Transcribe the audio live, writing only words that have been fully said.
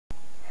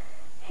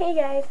Hey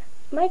guys,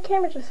 my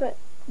camera just went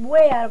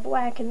way out of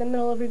whack in the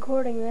middle of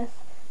recording this,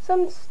 so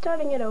I'm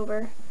starting it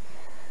over.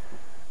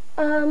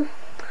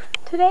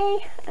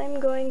 Today I'm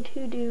going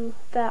to do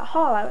that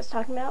haul I was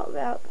talking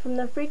about from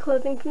the free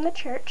clothing from the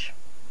church.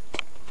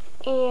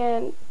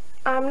 And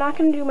I'm not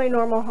going to do my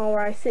normal haul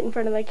where I sit in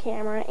front of the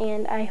camera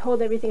and I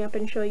hold everything up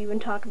and show you and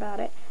talk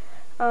about it.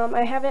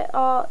 I have it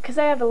all, because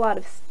I have a lot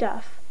of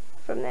stuff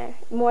from there,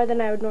 more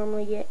than I would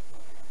normally get.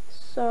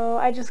 So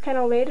I just kind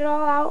of laid it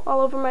all out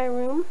all over my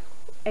room.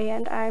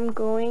 And I'm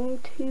going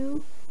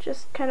to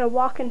just kind of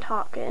walk and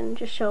talk and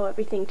just show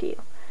everything to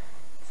you.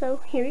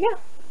 So here we go.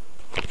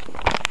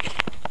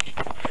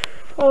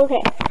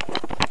 Okay.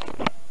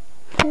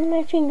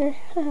 My finger.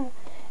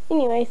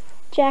 Anyways,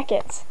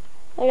 jackets.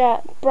 I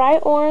got bright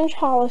orange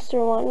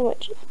Hollister one,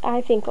 which I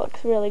think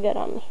looks really good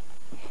on me.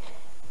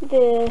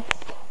 This,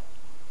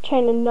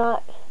 trying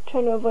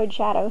to avoid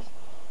shadows.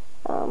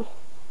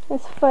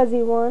 This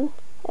fuzzy one,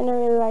 and I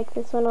really like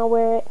this one. I'll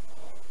wear it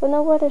when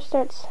the weather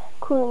starts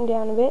cooling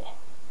down a bit.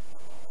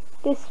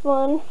 This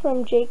one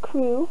from J.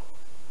 Crew.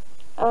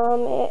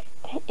 It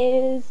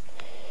is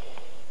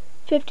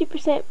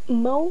 50%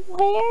 mohair,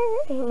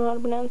 I don't know how to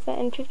pronounce that,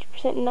 and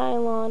 50%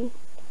 nylon.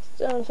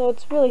 So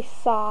it's really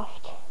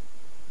soft,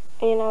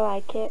 and I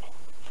like it.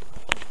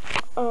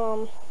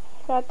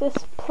 Got this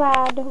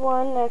plaid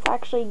one that's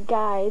actually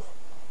guys,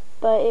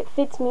 but it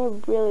fits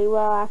me really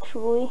well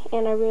actually,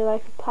 and I really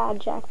like the plaid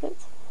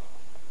jackets.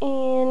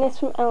 And it's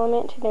from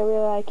Element, and I really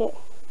like it.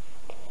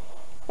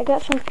 I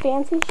got some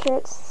fancy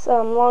shirts,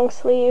 some long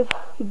sleeve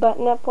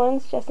button-up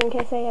ones, just in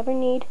case I ever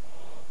need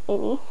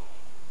any.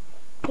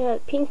 I got a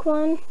pink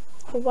one,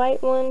 a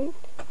white one,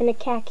 and a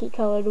khaki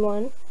colored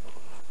one.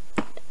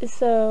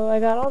 So I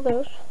got all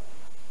those.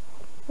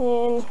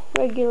 And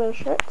regular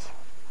shirts.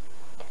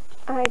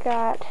 I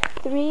got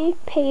 3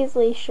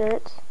 paisley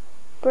shirts,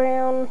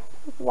 brown,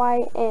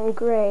 white, and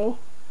gray.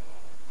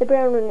 The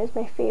brown one is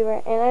my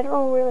favorite, and I don't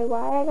know really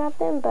why I got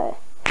them, but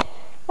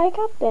I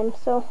got them,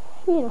 so,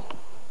 you know.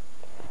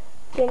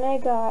 Then I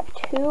got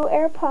 2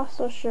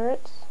 Aeropostale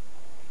shirts.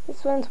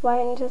 This one's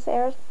white and just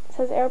says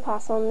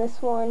Aeropostale, and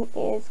this one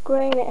is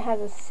gray and it has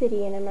a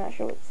city, and I'm not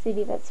sure what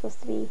city that's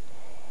supposed to be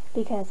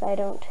because I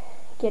don't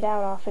get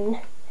out often.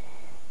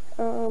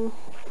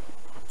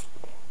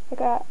 I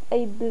got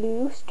a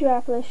blue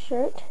strapless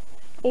shirt,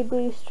 a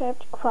blue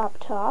striped crop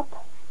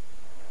top,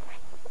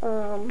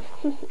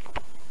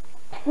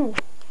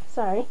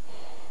 sorry,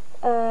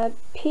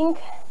 pink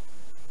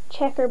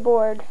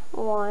checkerboard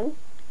one,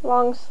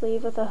 long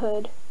sleeve with a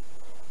hood,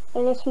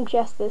 and it's from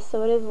Justice,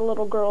 so it is a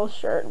little girl's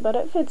shirt, but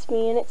it fits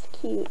me and it's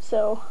cute,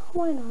 so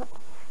why not?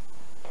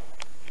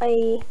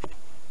 A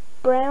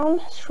brown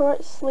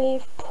short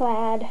sleeve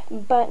plaid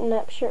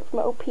button-up shirt from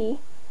OP.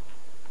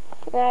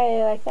 I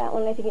really like that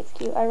one. I think it's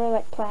cute. I really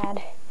like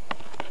plaid.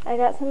 I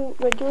got some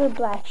regular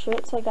black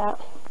shirts. I got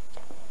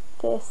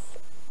this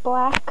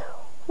black,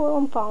 well,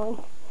 I'm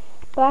falling,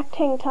 black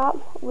tank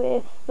top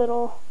with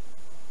little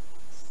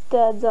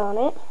studs on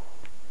it.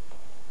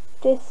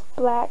 This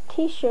black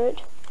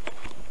t-shirt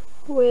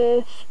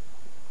with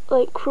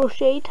like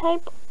crochet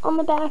type on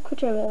the back,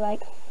 which I really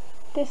like.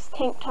 This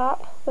tank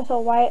top with a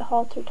white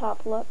halter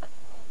top look.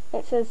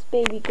 It says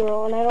baby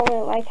girl, and I don't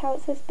really like how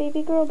it says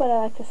baby girl, but I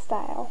like the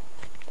style.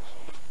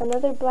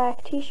 Another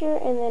black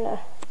t-shirt, and then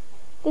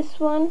this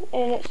one,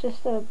 and it's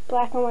just a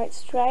black and white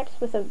stripes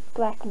with a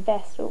black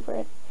vest over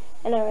it.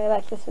 And I really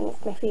like this one,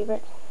 it's my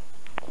favorite.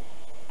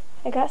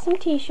 I got some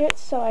t-shirts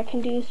so I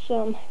can do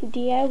some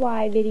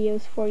DIY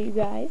videos for you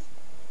guys.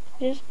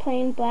 Just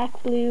plain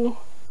black, blue,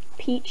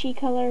 peachy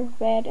color,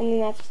 red, and then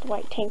that's just a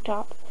white tank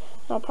top.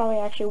 I'll probably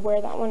actually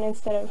wear that one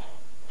instead of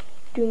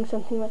doing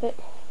something with it.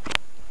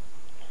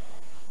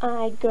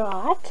 I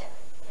got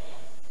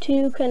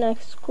 2 kind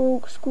of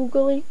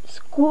schoolgirly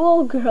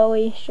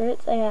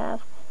shirts. I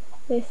have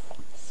this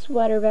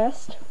sweater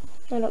vest.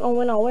 I don't know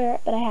when I'll wear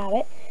it, but I have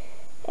it.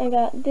 I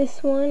got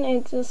this one.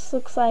 It just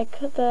looks like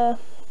the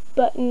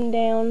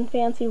button-down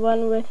fancy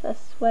one with a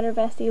sweater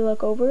vesty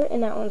look over it,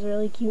 and that one's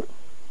really cute.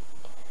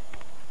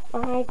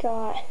 I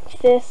got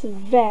this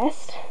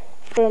vest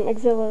from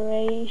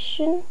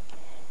Exhilaration,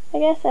 I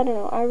guess. I don't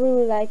know. I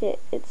really like it.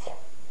 It's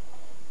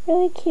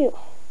really cute.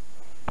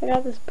 I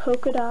got this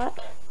polka dot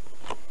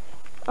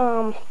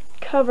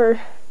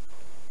cover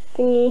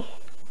thingy,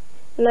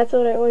 and that's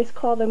what I always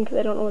call them because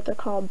I don't know what they're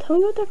called. Tell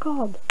me what they're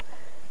called.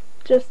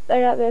 I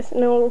got this,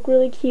 and it'll look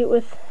really cute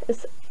with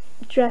this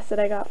dress that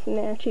I got from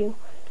there too,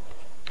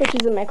 which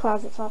is in my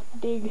closet, so I'll have to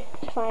dig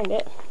to find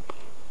it.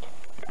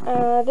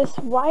 This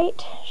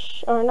white,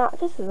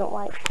 this isn't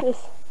white,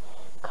 this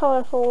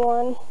colorful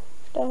one,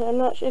 I'm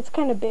not sure, it's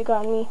kind of big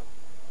on me,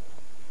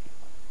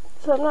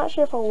 so I'm not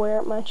sure if I'll wear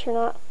it much or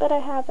not, but I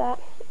have that.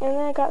 And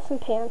then I got some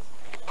pants.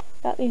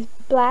 Got these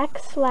black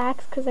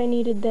slacks because I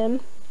needed them,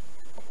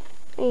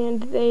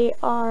 and they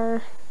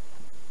are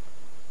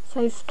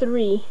size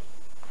 3.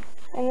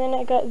 And then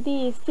I got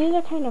these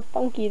are kind of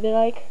funky. They're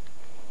like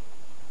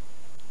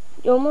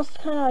almost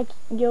kind of like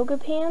yoga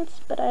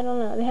pants, but I don't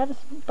know. They have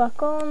this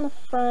buckle on the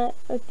front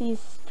with these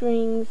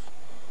strings,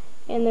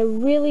 and they're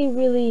really,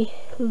 really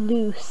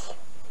loose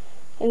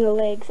in the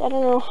legs. I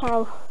don't know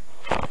how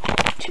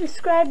to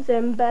describe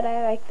them, but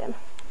I like them.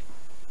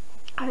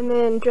 And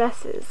then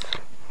dresses.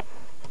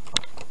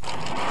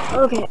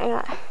 Okay, I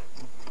got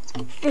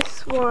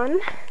this one,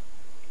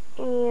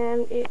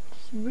 and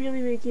it's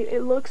really, really cute.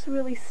 It looks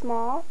really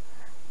small,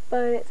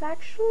 but it's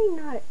actually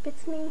not. It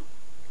fits me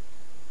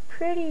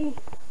pretty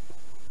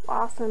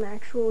awesome,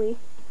 actually.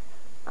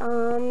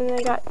 And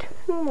I got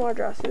two more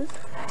dresses.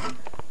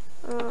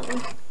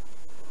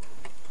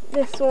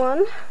 This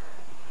one,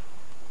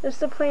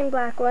 just a plain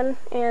black one,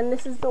 and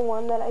this is the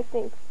one that I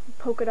think the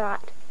polka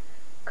dot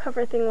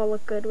cover thing will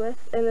look good with,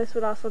 and this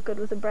would also look good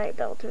with a bright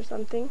belt or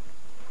something.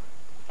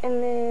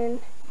 And then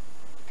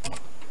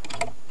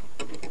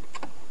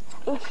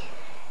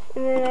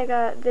I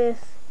got this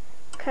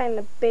kind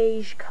of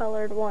beige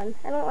colored one.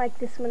 I don't like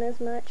this one as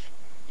much.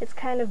 It's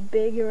kind of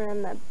big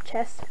around the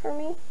chest for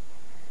me,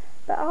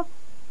 but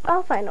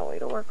I'll find a way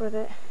to work with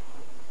it.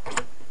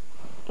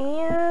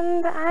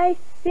 And I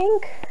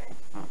think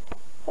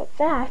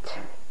that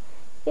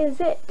is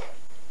it.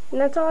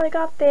 And that's all I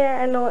got there.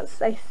 I know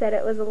I said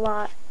it was a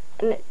lot,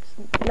 and it's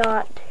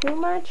not too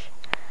much,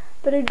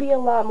 but it'd be a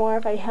lot more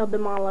if I held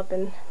them all up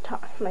and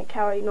like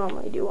how I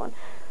normally do one.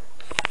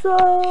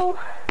 So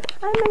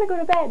I'm gonna go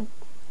to bed.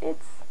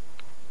 It's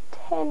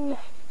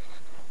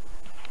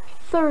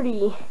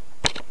 10:30,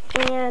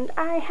 and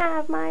I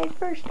have my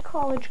first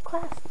college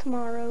class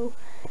tomorrow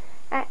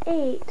at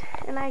 8,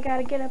 and I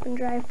gotta get up and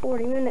drive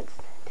 40 minutes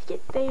to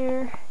get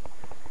there.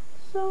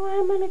 So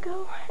I'm gonna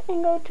go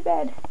to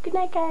bed. Good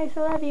night, guys. I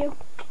love you.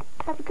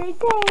 Have a great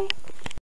day.